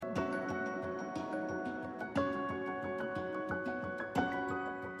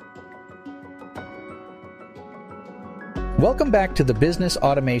Welcome back to the Business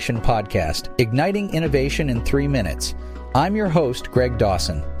Automation Podcast, igniting innovation in 3 minutes. I'm your host, Greg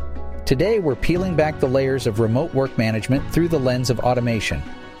Dawson. Today, we're peeling back the layers of remote work management through the lens of automation,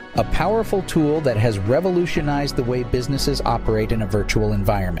 a powerful tool that has revolutionized the way businesses operate in a virtual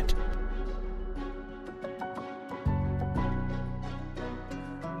environment.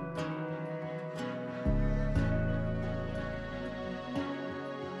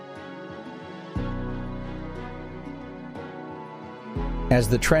 As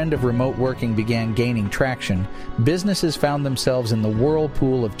the trend of remote working began gaining traction, businesses found themselves in the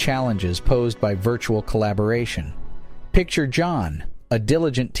whirlpool of challenges posed by virtual collaboration. Picture John, a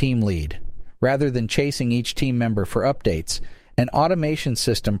diligent team lead. Rather than chasing each team member for updates, an automation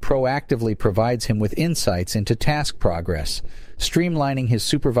system proactively provides him with insights into task progress, streamlining his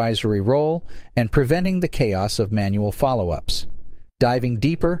supervisory role and preventing the chaos of manual follow-ups. Diving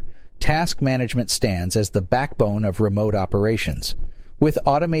deeper, task management stands as the backbone of remote operations. With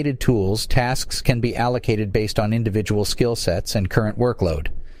automated tools, tasks can be allocated based on individual skill sets and current workload.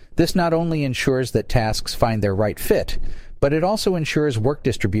 This not only ensures that tasks find their right fit, but it also ensures work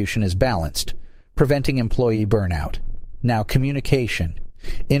distribution is balanced, preventing employee burnout. Now, communication.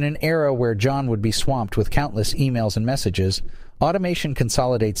 In an era where John would be swamped with countless emails and messages, automation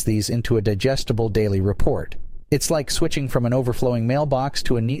consolidates these into a digestible daily report. It's like switching from an overflowing mailbox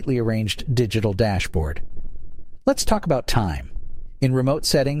to a neatly arranged digital dashboard. Let's talk about time. In remote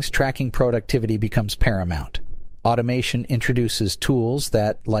settings, tracking productivity becomes paramount. Automation introduces tools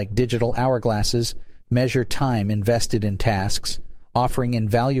that, like digital hourglasses, measure time invested in tasks, offering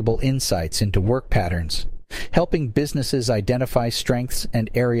invaluable insights into work patterns, helping businesses identify strengths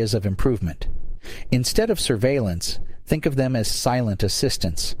and areas of improvement. Instead of surveillance, think of them as silent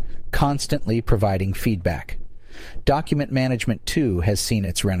assistants, constantly providing feedback. Document management, too, has seen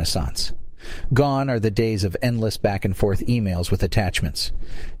its renaissance. Gone are the days of endless back-and-forth emails with attachments.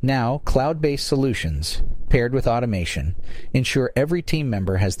 Now, cloud-based solutions, paired with automation, ensure every team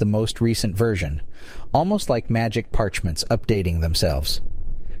member has the most recent version, almost like magic parchments updating themselves.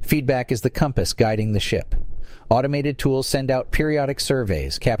 Feedback is the compass guiding the ship. Automated tools send out periodic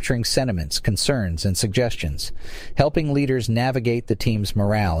surveys, capturing sentiments, concerns, and suggestions, helping leaders navigate the team's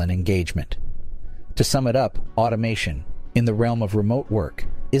morale and engagement. To sum it up, automation, in the realm of remote work,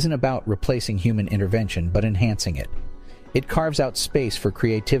 isn't about replacing human intervention, but enhancing it. It carves out space for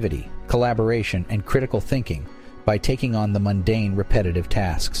creativity, collaboration, and critical thinking by taking on the mundane, repetitive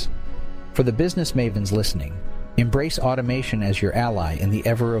tasks. For the business mavens listening, embrace automation as your ally in the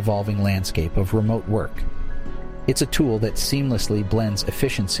ever-evolving landscape of remote work. It's a tool that seamlessly blends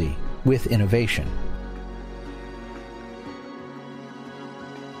efficiency with innovation.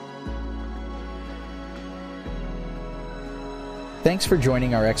 Thanks for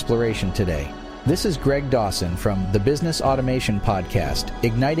joining our exploration today. This is Greg Dawson from the Business Automation Podcast,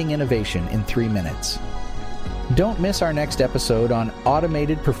 igniting innovation in 3 minutes. Don't miss our next episode on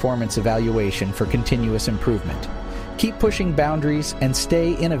automated performance evaluation for continuous improvement. Keep pushing boundaries and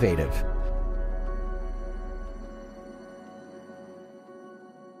stay innovative.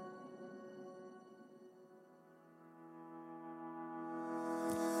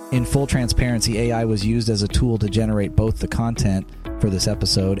 In full transparency, AI was used as a tool to generate both the content for this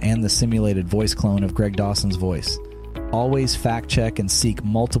episode and the simulated voice clone of Greg Dawson's voice. Always fact check and seek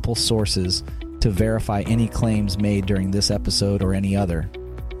multiple sources to verify any claims made during this episode or any other.